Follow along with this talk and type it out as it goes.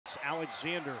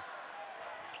Alexander.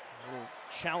 A little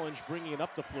challenge bringing it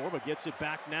up the floor, but gets it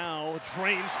back now.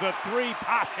 Drains the three.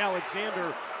 Posh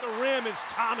Alexander. The rim is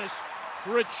Thomas.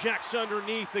 Rejects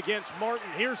underneath against Martin.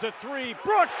 Here's a three.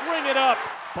 Brooks ring it up.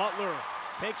 Butler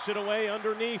takes it away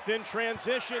underneath in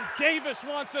transition. Davis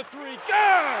wants a three.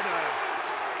 Good!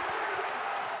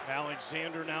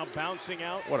 Alexander now bouncing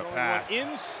out. What a pass.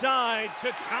 Inside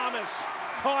to Thomas.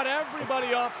 Caught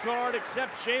everybody off guard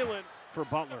except Jalen. For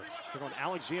Butler. They're going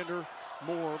Alexander,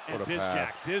 Moore, and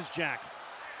Bizjack. Bizjack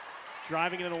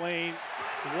driving into the lane.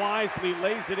 Wisely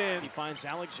lays it in. He finds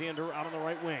Alexander out on the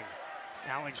right wing.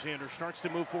 Alexander starts to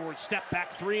move forward. Step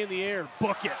back three in the air.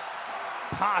 Book it.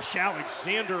 Posh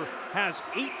Alexander has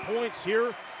 8 points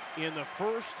here in the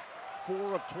first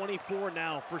 4 of 24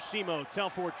 now for Simo.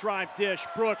 Telfort drive dish.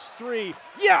 Brooks three.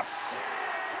 Yes!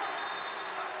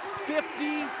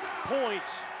 50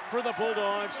 points for the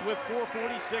Bulldogs with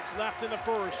 4:46 left in the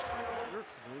first.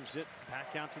 Moves it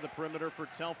back out to the perimeter for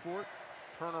Telfort.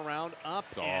 Turnaround up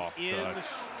and in.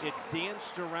 It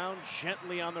danced around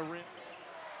gently on the rim.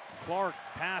 Clark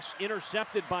pass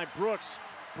intercepted by Brooks.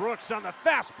 Brooks on the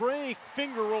fast break.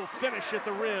 Finger roll finish at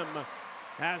the rim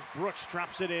as Brooks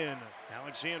drops it in.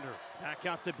 Alexander back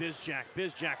out to Bizjack.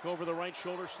 Bizjack over the right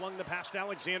shoulder, slung the pass to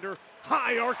Alexander.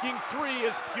 High arcing three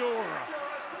is pure.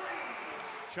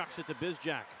 Chucks it to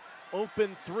Bizjack.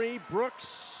 Open three.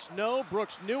 Brooks, no.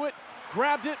 Brooks knew it,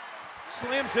 grabbed it,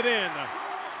 slams it in.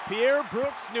 Pierre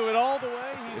Brooks knew it all the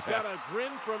way. He's got a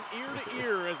grin from ear to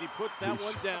ear as he puts that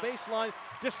one down. Baseline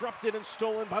disrupted and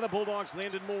stolen by the Bulldogs.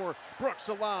 Landon Moore. Brooks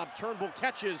a lob. Turnbull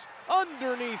catches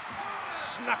underneath.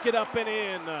 Snuck it up and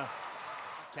in.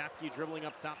 Kapke dribbling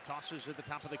up top. Tosses at the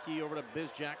top of the key over to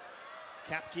Bizjack.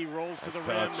 Kapke rolls to the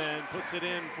rim and puts it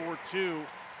in for two.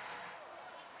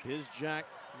 Bizjack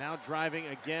now driving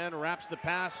again. Wraps the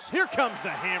pass. Here comes the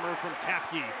hammer from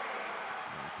Kapke.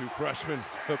 Two freshmen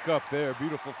hook up there.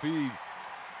 Beautiful feed.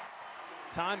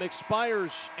 Time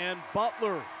expires, and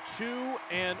Butler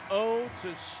 2-0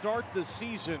 to start the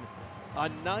season. A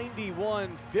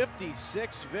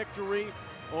 91-56 victory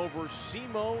over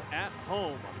Simo at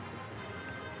home.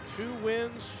 2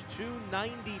 wins, 2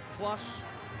 90-plus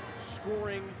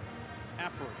scoring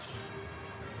efforts.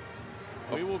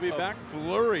 We will be back.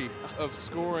 Flurry of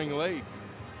scoring late.